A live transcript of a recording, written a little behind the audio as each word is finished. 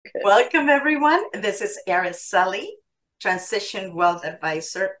Welcome, everyone. This is Araceli, Transition Wealth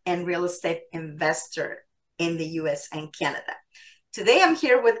Advisor and Real Estate Investor in the US and Canada. Today, I'm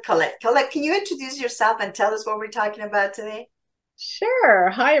here with Colette. Colette, can you introduce yourself and tell us what we're talking about today? Sure.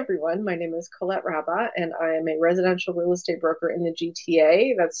 Hi, everyone. My name is Colette Rabba, and I am a residential real estate broker in the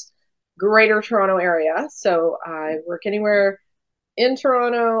GTA. That's Greater Toronto Area. So I work anywhere in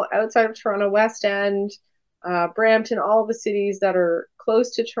Toronto, outside of Toronto, West End, Brampton, all the cities that are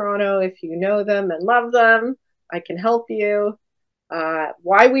close to Toronto. If you know them and love them, I can help you.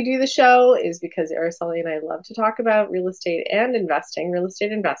 Why we do the show is because Araceli and I love to talk about real estate investing,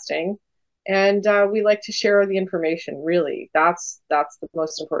 and we like to share the information. Really, that's the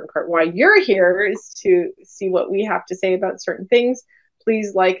most important part. Why you're here is to see what we have to say about certain things.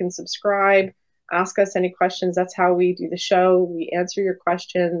 Please like and subscribe. Ask us any questions. That's how we do the show. We answer your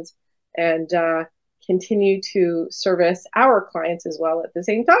questions and continue to service our clients as well at the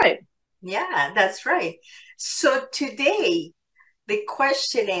same time. Yeah, that's right. So today, the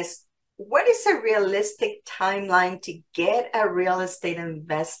question is, what is a realistic timeline to get a real estate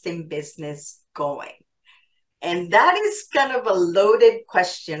investing business going? And that is kind of a loaded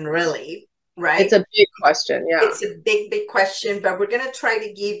question, really, It's right? a big question. Yeah. It's a big, big question, but we're going to try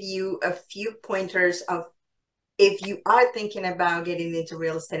to give you a few pointers of if you are thinking about getting into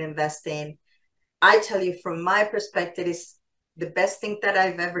real estate investing. I tell you, from my perspective, it's the best thing that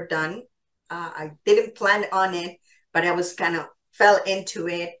I've ever done. I didn't plan on it, but I was kind of fell into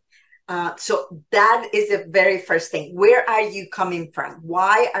it. So that is the very first thing. Where are you coming from?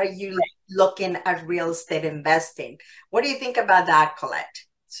 Why are you looking at real estate investing? What do you think about that, Colette?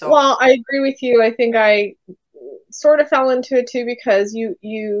 So, Well, I agree with you. I think I sort of fell into it too because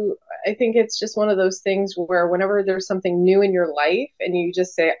I think it's just one of those things where whenever there's something new in your life and you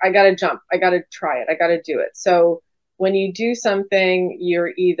just say, I got to jump, I got to try it, I got to do it. So when you do something,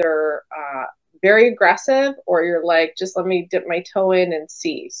 you're either very aggressive or you're like, just let me dip my toe in and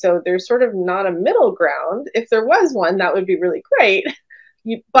see. So there's sort of not a middle ground. If there was one, that would be really great.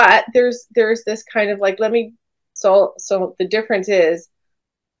 But there's this kind of like, so the difference is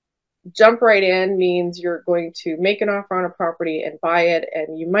jump right in means you're going to make an offer on a property and buy it,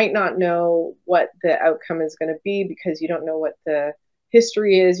 and you might not know what the outcome is going to be because you don't know what the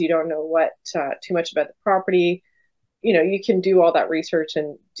history is, you don't know what too much about the property. You can do all that research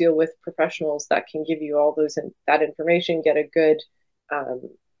and deal with professionals that can give you all that information, get a good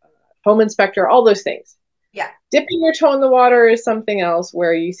um, home inspector, all those things. yeah. Dipping your toe in the water is something else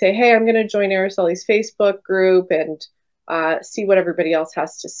where you say, hey, I'm going to join Araceli's Facebook group and see what everybody else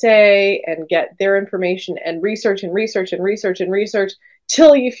has to say and get their information and research and research and research and research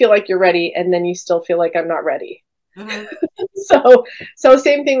till you feel like you're ready. And then you still feel like I'm not ready. Mm-hmm. So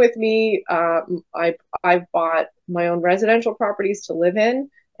same thing with me. I've bought my own residential properties to live in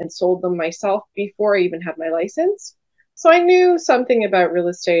and sold them myself before I even had my license. So I knew something about real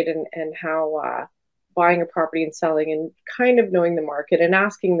estate and how buying a property and selling and kind of knowing the market and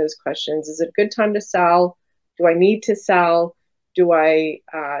asking those questions. Is it a good time to sell? Do I need to sell? Do I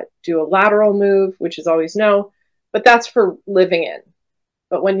do a lateral move, which is always no, but that's for living in.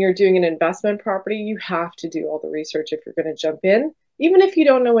 But when you're doing an investment property, you have to do all the research if you're going to jump in. Even if you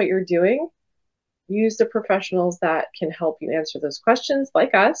don't know what you're doing, use the professionals that can help you answer those questions,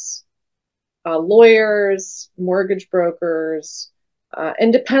 like us, lawyers, mortgage brokers,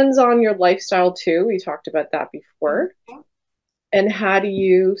 and depends on your lifestyle too. We talked about that before. Mm-hmm. And how do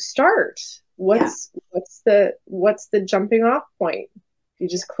you start? Yeah. What's the jumping off point? You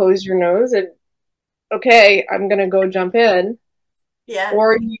just close your nose and okay, I'm gonna go jump in, Yeah.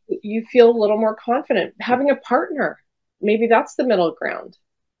 or you feel a little more confident having a partner. Maybe that's the middle ground.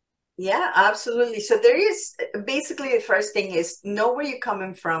 Yeah, absolutely. So there is basically the first thing is know where you're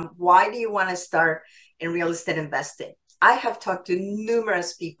coming from. Why do you want to start in real estate investing? I have talked to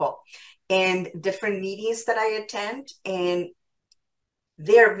numerous people in different meetings that I attend, and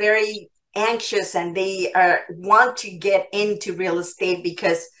they're very anxious and they want to get into real estate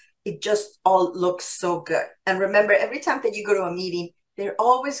because it just all looks so good. And remember, every time that you go to a meeting, they're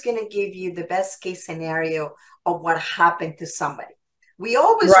always going to give you the best case scenario of what happened to somebody. We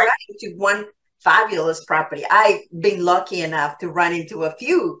always run Right. into one fabulous property. I've been lucky enough to run into a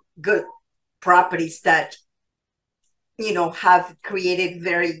few good properties that, have created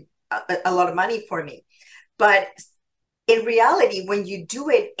a lot of money for me. But in reality, when you do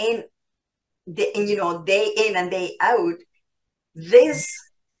it day in and day out, these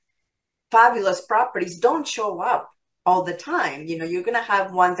fabulous properties don't show up all the time. You're going to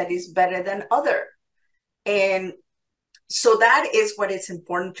have one that is better than other. And so that is what it's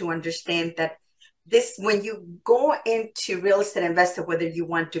important to understand, that this, when you go into real estate investor, whether you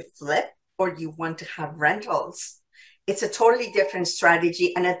want to flip or you want to have rentals, it's a totally different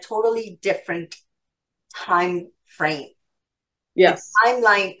strategy and a totally different time frame. The Yes.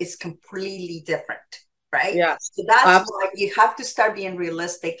 timeline is completely different, right? Yes. So that's Absolutely. why you have to start being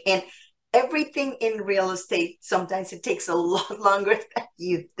realistic. And everything in real estate, sometimes it takes a lot longer than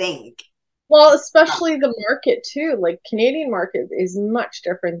you think. Well, especially the market too. Like Canadian market is much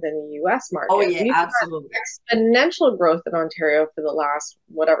different than the US Oh, market. yeah, We've absolutely. had exponential growth in Ontario for the last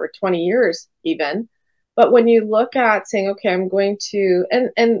whatever 20 years even. But when you look at saying, okay, I'm going to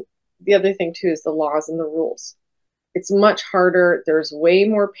and the other thing too is the laws and the rules. It's much harder. There's way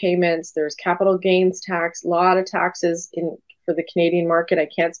more payments. There's capital gains tax, a lot of taxes in for the Canadian market. I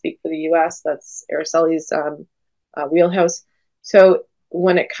can't speak for the US. That's Araceli's wheelhouse. So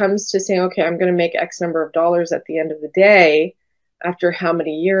when it comes to saying, okay, I'm going to make X number of dollars at the end of the day, after how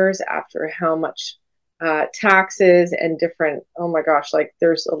many years, after how much taxes and different, oh my gosh, like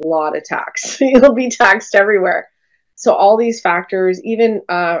there's a lot of tax. You'll be taxed everywhere. So all these factors, even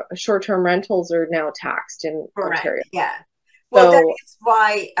short-term rentals are now taxed in Correct. Ontario. Yeah. Well, that So is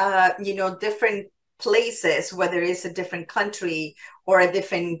why, different places, whether it's a different country or a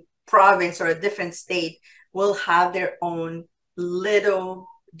different province or a different state, will have their own little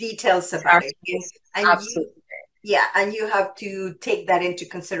details about it. taxes, And you, absolutely. yeah, and you have to take that into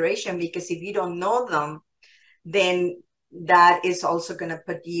consideration, because if you don't know them, then that is also going to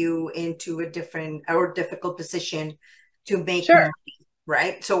put you into a different or difficult position to make Sure. money,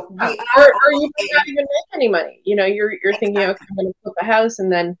 right? So Yeah. we are Or all you might not in. even make any money. You're thinking, okay, Exactly. I'm going to flip a house,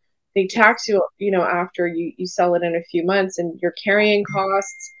 and then they tax you, after you sell it in a few months, and your carrying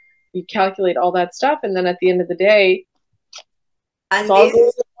costs. You calculate all that stuff, and then at the end of the day, it's And all going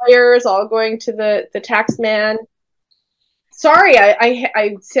this, to lawyers, all going to the tax man. Sorry,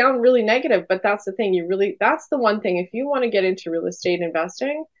 I sound really negative, but that's the thing. That's the one thing. If you want to get into real estate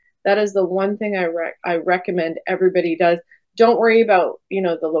investing, that is the one thing I recommend everybody does. Don't worry about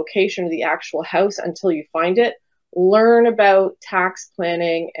the location of the actual house until you find it. Learn about tax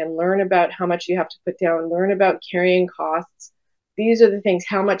planning and learn about how much you have to put down. Learn about carrying costs. These are the things.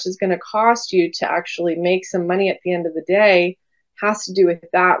 How much is going to cost you to actually make some money at the end of the day has to do with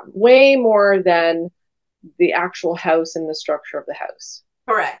that way more than the actual house and the structure of the house.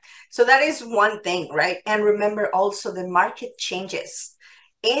 correct. So that is one thing, right? And remember also the market changes.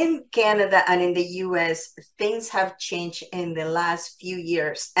 In Canada and in the US, things have changed in the last few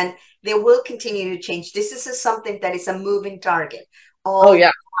years, and they will continue to change. This is something that is a moving target Oh all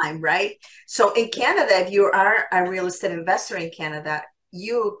yeah, the time, right? So in Canada, if you are a real estate investor in Canada,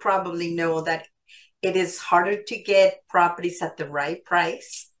 you probably know that it is harder to get properties at the right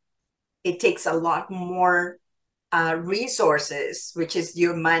price. It takes a lot more resources, which is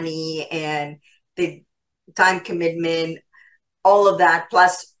your money and the time commitment, all of that,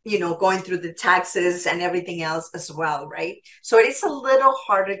 plus, going through the taxes and everything else as well, right? So it is a little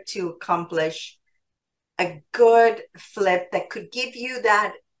harder to accomplish a good flip that could give you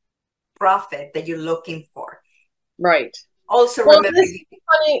that profit that you're looking for. right. Also, Well, remember,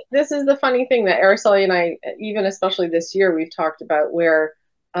 this is the funny thing that Araceli and I, even especially this year, we've talked about where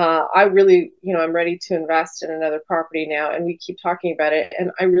I really, I'm ready to invest in another property now, and we keep talking about it.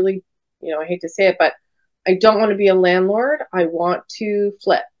 And I really, I hate to say it, but I don't want to be a landlord. I want to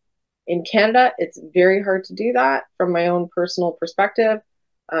flip. In Canada, it's very hard to do that from my own personal perspective.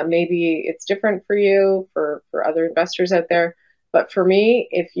 Maybe it's different for you, for other investors out there. But for me,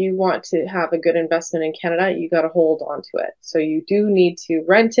 if you want to have a good investment in Canada, you got to hold on to it. So you do need to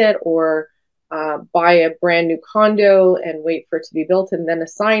rent it or buy a brand new condo and wait for it to be built and then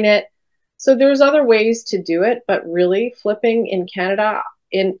assign it. So there's other ways to do it, but really flipping in Canada,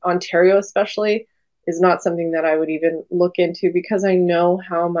 in Ontario especially, is not something that I would even look into because I know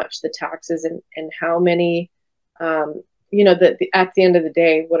how much the taxes and how many, that at the end of the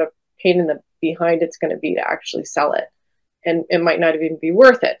day, what a pain in the behind it's going to be to actually sell it. And it might not even be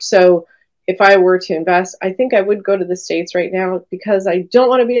worth it. So if I were to invest, I think I would go to the States right now because I don't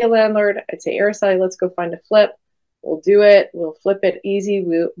want to be a landlord. I'd say, Araceli, let's go find a flip. We'll do it. We'll flip it easy.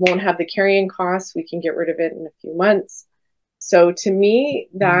 We won't have the carrying costs. We can get rid of it in a few months. So to me,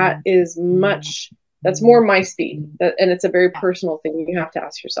 that's more my speed. And it's a very personal thing you have to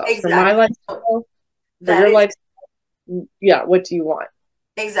ask yourself. For my exactly. So lifestyle, for that your is lifestyle, yeah, what do you want?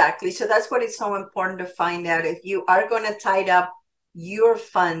 exactly. So that's what it's so important to find out. If you are going to tie up your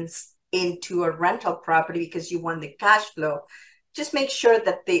funds into a rental property because you want the cash flow, just make sure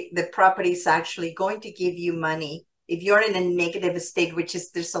that the property is actually going to give you money. If you're in a negative state, which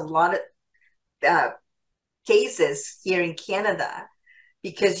is there's a lot of uh, cases here in Canada,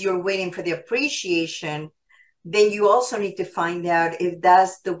 because you're waiting for the appreciation, then you also need to find out if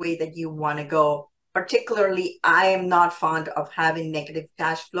that's the way that you want to go. Particularly, I am not fond of having negative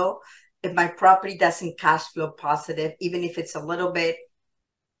cash flow. If my property doesn't cash flow positive, even if it's a little bit,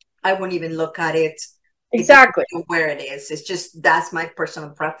 I won't even look at it. Exactly. It where it is. It's just, that's my personal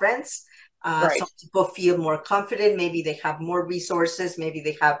preference. Right. Some people feel more confident. Maybe they have more resources. Maybe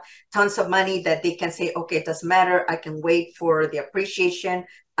they have tons of money that they can say, okay, it doesn't matter. I can wait for the appreciation.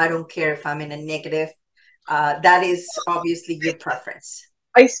 I don't care if I'm in a negative. That is obviously your preference.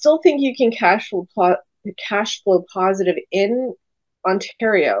 I still think you can cash flow positive in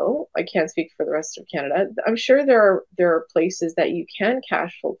Ontario. I can't speak for the rest of Canada. I'm sure there are places that you can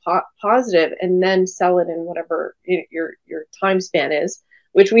cash flow positive and then sell it in whatever your time span is.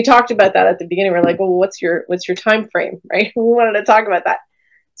 Which we talked about that at the beginning. We're like, well, what's your time frame, right? We wanted to talk about that.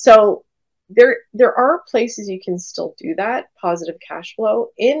 So there are places you can still do that positive cash flow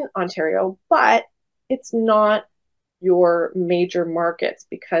in Ontario, but it's not your major markets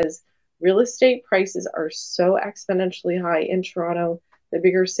because real estate prices are so exponentially high in Toronto, the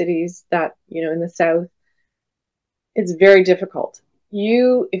bigger cities that, in the south. It's very difficult.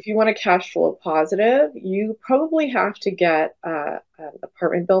 If you want to cash flow positive, you probably have to get an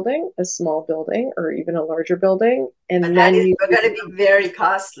apartment building, a small building, or even a larger building, and But that then is going to be very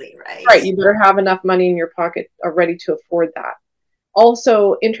costly, right? right, you better have enough money in your pocket already to afford that.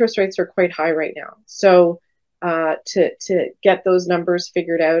 Also, interest rates are quite high right now, so to get those numbers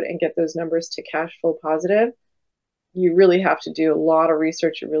figured out and get those numbers to cash flow positive, you really have to do a lot of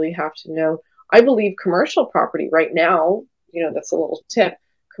research. You really have to know. I believe commercial property right now, that's a little tip.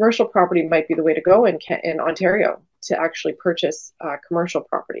 Commercial property might be the way to go in Ontario to actually purchase commercial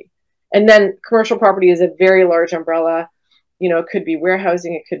property. And then commercial property is a very large umbrella. It could be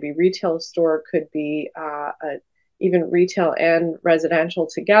warehousing, it could be retail store, it could be even retail and residential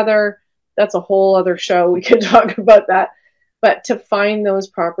together. That's a whole other show. We could talk about that. But to find those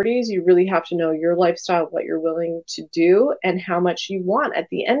properties, you really have to know your lifestyle, what you're willing to do, and how much you want at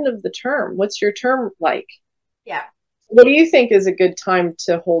the end of the term. What's your term like? Yeah. What do you think is a good time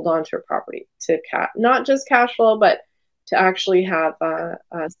to hold on to a property, to not just cash flow, but to actually have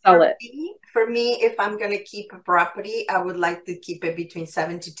sell it? For me, if I'm going to keep a property, I would like to keep it between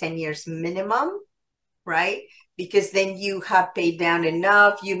 7 to 10 years minimum, right? Because then you have paid down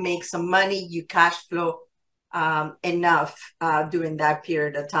enough, you make some money, you cash flow enough during that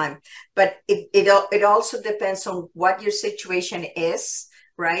period of time. But it also depends on what your situation is,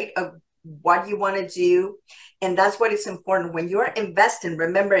 right? Of what you want to do. And that's what is important when you're investing.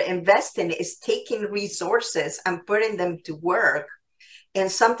 Remember, investing is taking resources and putting them to work.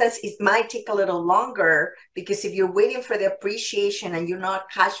 And sometimes it might take a little longer because if you're waiting for the appreciation and you're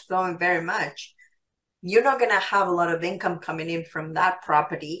not cash flowing very much, you're not going to have a lot of income coming in from that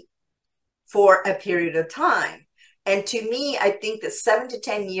property for a period of time. And to me, I think that 7 to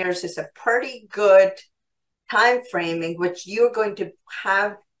 10 years is a pretty good time frame in which you're going to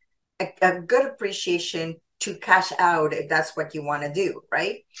have a good appreciation to cash out if that's what you want to do,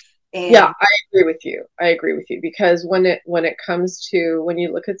 right? And yeah, I agree with you because when it comes to, when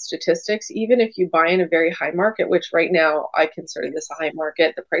you look at statistics, even if you buy in a very high market, which right now I consider this a high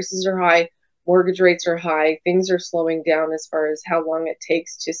market, the prices are high, mortgage rates are high, things are slowing down as far as how long it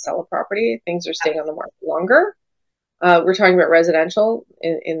takes to sell a property. Things are staying on the market longer. We're talking about residential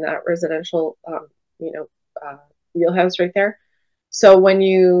in that residential, wheelhouse right there. So when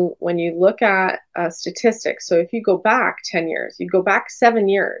you look at statistics, so if you go back 10 years, you go back 7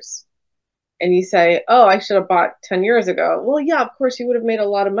 years, and you say, oh, I should have bought 10 years ago. Well, yeah, of course, you would have made a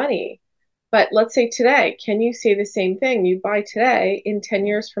lot of money. But let's say today, can you say the same thing? You buy today, in 10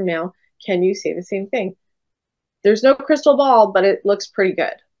 years from now, can you say the same thing? There's no crystal ball, but it looks pretty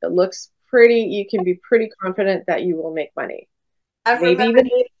good. It looks pretty, you can be pretty confident that you will make money. Maybe even in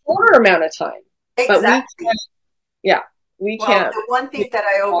a shorter amount of time. Exactly. But we can't. The one thing that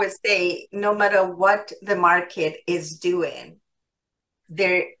I always say, no matter what the market is doing,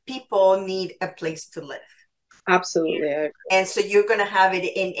 people need a place to live. Absolutely. I agree. And so you're going to have it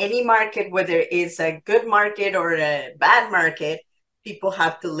in any market, whether it's a good market or a bad market, people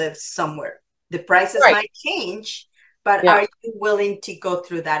have to live somewhere. The prices might change, but are you willing to go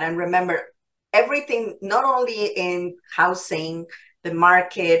through that? And remember, everything, not only in housing, the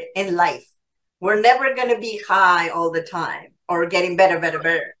market, in life, we're never going to be high all the time or getting better.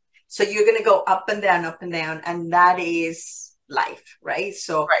 So you're going to go up and down, and that is life, right?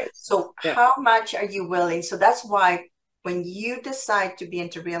 So how much are you willing? So that's why when you decide to be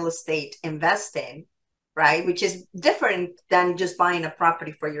into real estate investing, right, which is different than just buying a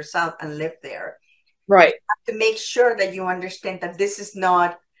property for yourself and live there, Right. To make sure that you understand that this is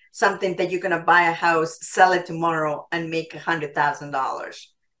not something that you're going to buy a house, sell it tomorrow, and make $100,000.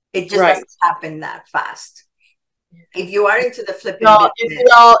 It just doesn't Right. happen that fast. If you are into the flipping Well, business,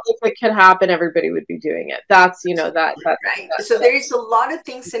 if it could happen, everybody would be doing it. That's, right? So there is a lot of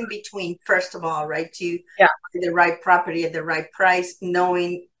things in between. First of all, right, to yeah. the right property at the right price,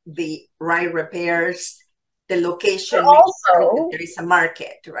 knowing the right repairs, the But location, make sure that also, there is a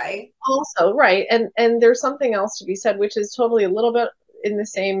market, right? right. And there's something else to be said, which is totally a little bit in the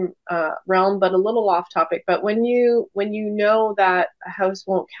same realm, but a little off topic. But when you know that a house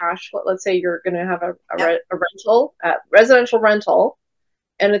won't cash flow, let's say you're going to have Yep. a rental, residential rental,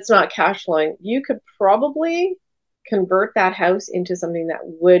 and it's not cash flowing, you could probably convert that house into something that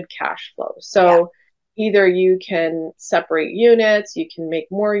would cash flow. Yeah. So either you can separate units, you can make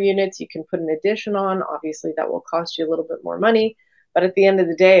more units, you can put an addition on. Obviously, that will cost you a little bit more money. But at the end of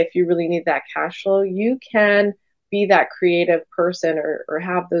the day, if you really need that cash flow, you can be that creative person or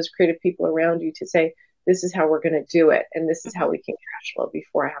have those creative people around you to say, this is how we're going to do it. And this is how we can cash flow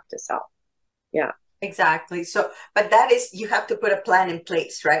before I have to sell. Yeah. Exactly. So, but that is, you have to put a plan in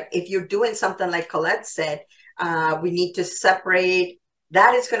place, right? If you're doing something like Colette said, we need to separate,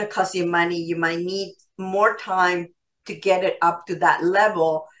 that is going to cost you money. You might need more time to get it up to that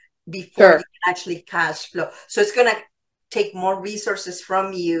level before Sure. you can actually cash flow. So it's going to take more resources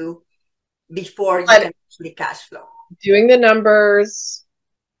from you before you But can actually cash flow. doing the numbers,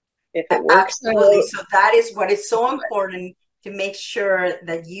 if it works Absolutely. out, So that is what is so important, to make sure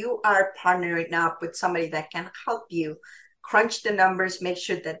that you are partnering up with somebody that can help you crunch the numbers, make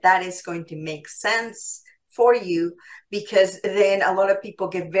sure that that is going to make sense for you, because then a lot of people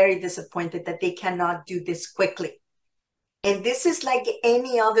get very disappointed that they cannot do this quickly. And this is like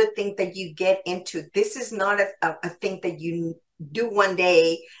any other thing that you get into. This is not a thing that you do one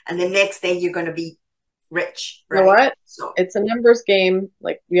day and the next day you're going to be rich, you know right? what? So It's a numbers game.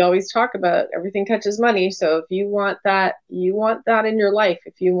 Like we always talk about, everything touches money. So if you want that in your life.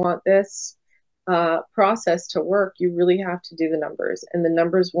 If you want this process to work, you really have to do the numbers, and the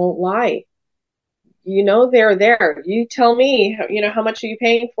numbers won't lie. They're there. You tell me, how much are you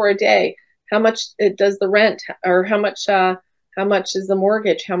paying for a day? How much does the rent, or how much is the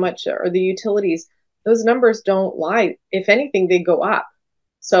mortgage? How much are the utilities? Those numbers don't lie. If anything, they go up.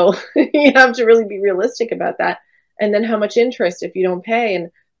 So you have to really be realistic about that. And then how much interest if you don't pay? And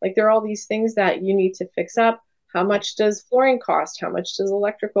like there are all these things that you need to fix up. How much does flooring cost? How much does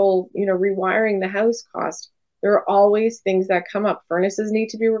electrical, rewiring the house cost? There are always things that come up. Furnaces need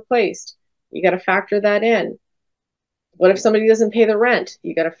to be replaced. You got to factor that in. What if somebody doesn't pay the rent?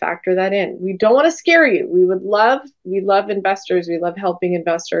 You got to factor that in. We don't want to scare you. We love investors. We love helping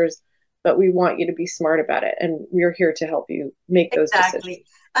investors, but we want you to be smart about it. And we're here to help you make those decisions. exactly.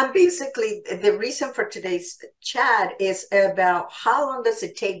 And basically, the reason for today's chat is about how long does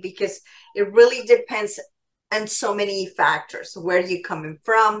it take, because it really depends on so many factors. Where are you coming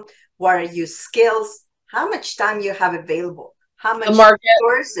from? What are your skills? How much time you have available? How The much market.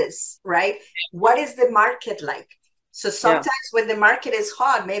 resources, right? What is the market like? So Yeah. sometimes when the market is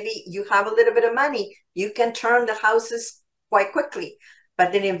hot, maybe you have a little bit of money, you can turn the houses quite quickly.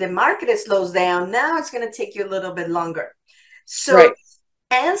 But then if the market slows down, now it's going to take you a little bit longer. So Right.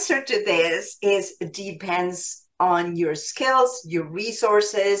 answer to this is, it depends on your skills, your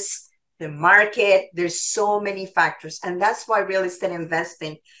resources, the market. There's so many factors. And that's why real estate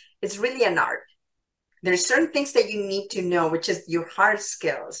investing is really an art. There's certain things that you need to know, which is your hard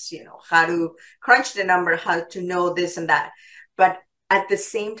skills, how to crunch the number, how to know this and that. But at the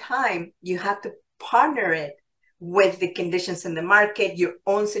same time, you have to partner it with the conditions in the market, your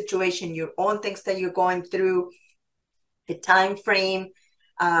own situation, your own things that you're going through, the time frame,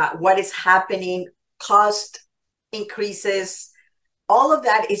 what is happening, cost increases. All of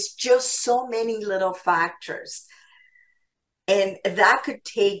that is just so many little factors. And that could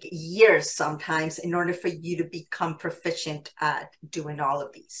take years sometimes in order for you to become proficient at doing all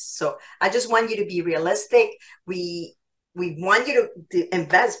of these. So I just want you to be realistic. We want you to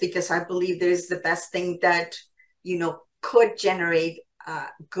invest, because I believe there's the best thing that, could generate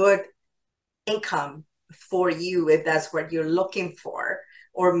good income for you, if that's what you're looking for,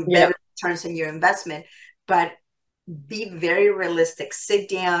 or better returns in your investment. But be very realistic. Sit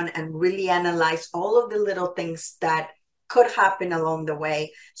down and really analyze all of the little things that could happen along the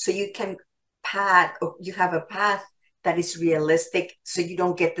way, so you have a path that is realistic, so you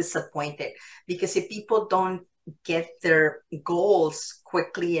don't get disappointed. Because if people don't get their goals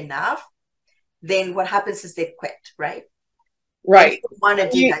quickly enough, then what happens is they quit, right? Right. You don't want to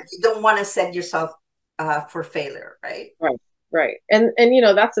do that. You don't want to set yourself for failure, right? Right. Right. And you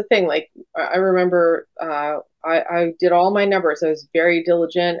know, that's the thing. Like I remember I did all my numbers. I was very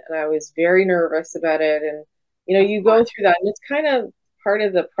diligent and I was very nervous about it. And you know, Of you go course. through that and it's kind of part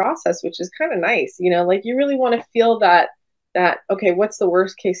of the process, which is kind of nice. You know, like you really want to feel that okay, what's the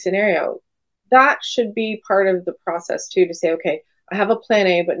worst case scenario? That should be part of the process too, to say, okay, I have a plan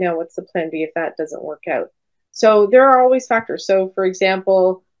A, but now what's the plan B if that doesn't work out? So there are always factors. So for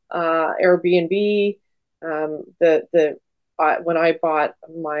example, Airbnb, the when I bought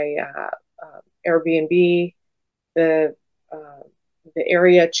my Airbnb, the uh, the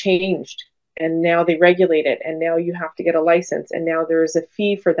area changed, and now they regulate it, and now you have to get a license, and now there is a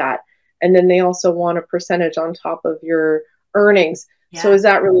fee for that, and then they also want a percentage on top of your earnings. So Yeah. is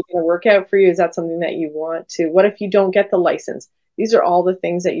that really going to work out for you? Is that something that you want to? What if you don't get the license? These are all the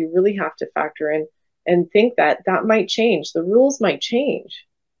things that you really have to factor in and think that that might change. The rules might change.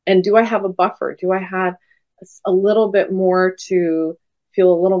 And do I have a buffer? Do I have a little bit more to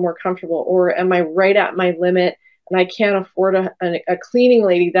feel a little more comfortable? Or am I right at my limit and I can't afford a cleaning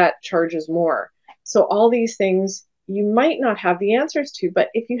lady that charges more? So, all these things you might not have the answers to, but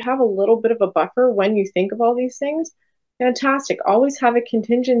if you have a little bit of a buffer when you think of all these things, fantastic. Always have a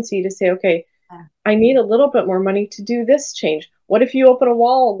contingency to say, okay, Yeah. I need a little bit more money to do this change. What if you open a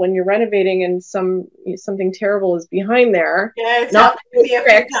wall when you're renovating and something terrible is behind there? Yeah, it's Not happened to me a few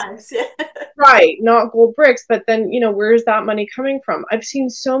bricks, times. Yeah. right? Not gold bricks, but then where's that money coming from? I've seen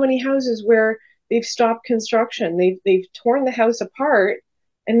so many houses where they've stopped construction. They've torn the house apart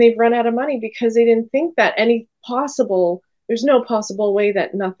and they've run out of money because they didn't think that there's no possible way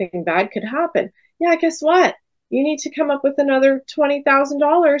that nothing bad could happen. Yeah, guess what? You need to come up with another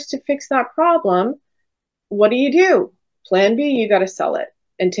 $20,000 to fix that problem. What do? Plan B, you got to sell it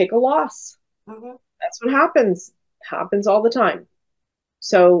and take a loss. Mhm. That's what happens. Happens all the time.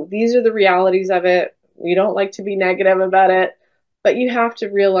 So these are the realities of it. We don't like to be negative about it, but you have to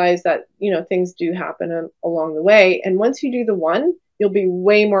realize that, things do happen along the way. And once you do the one, you'll be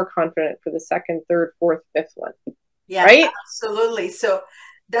way more confident for the second, third, fourth, fifth one, Yeah, right? absolutely. So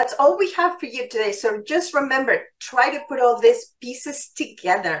that's all we have for you today. So just remember, try to put all these pieces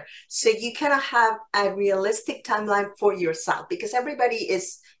together so you kind of have a realistic timeline for yourself because everybody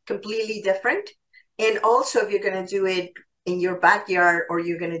is completely different. And also, if you're going to do it in your backyard or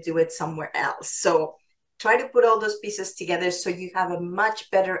you're going to do it somewhere else. So try to put all those pieces together so you have a much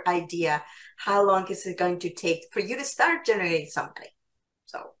better idea how long is it going to take for you to start generating some money.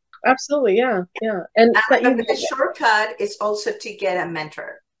 So Absolutely. Yeah. Yeah. And and that you remember, the shortcut is also to get a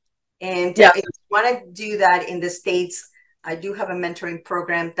mentor. And yeah, if you want to do that in the States, I do have a mentoring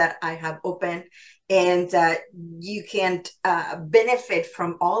program that I have open, and you can benefit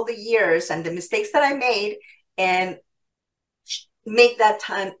from all the years and the mistakes that I made, and make that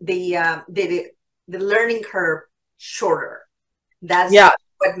time the learning curve shorter. That's yeah,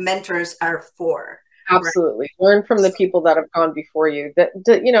 what mentors are for, right? absolutely. Learn from the people that have gone before you.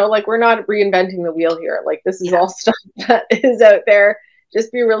 Like we're not reinventing the wheel here. Like this is Yeah. all stuff that is out there.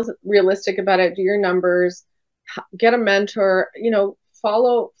 Just be realistic about it. Do your numbers. Get a mentor.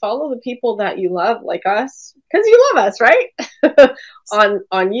 Follow the people that you love, like us, because you love us, right?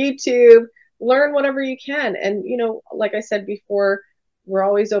 on YouTube. Learn whatever you can, and like I said before, we're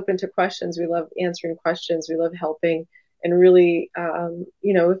always open to questions. We love answering questions. We love helping and really,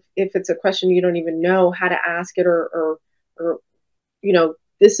 if it's a question you don't even know how to ask it, or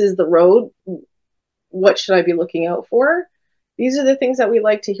this is the road, what should I be looking out for? These are the things that we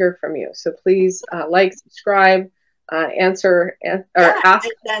like to hear from you. So please like, subscribe, answer, or Yeah, ask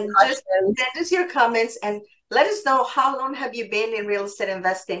and then just questions. send us your comments and let us know how long have you been in real estate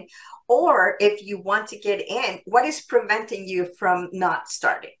investing, or if you want to get in, what is preventing you from not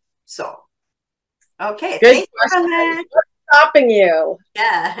starting? So, okay, Good thank you question. so much. What's stopping you?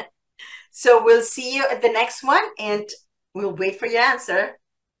 Yeah. So we'll see you at the next one, and we'll wait for your answer.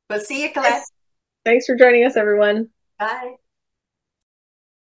 We'll see you, Colette. Thanks for joining us, everyone. Bye.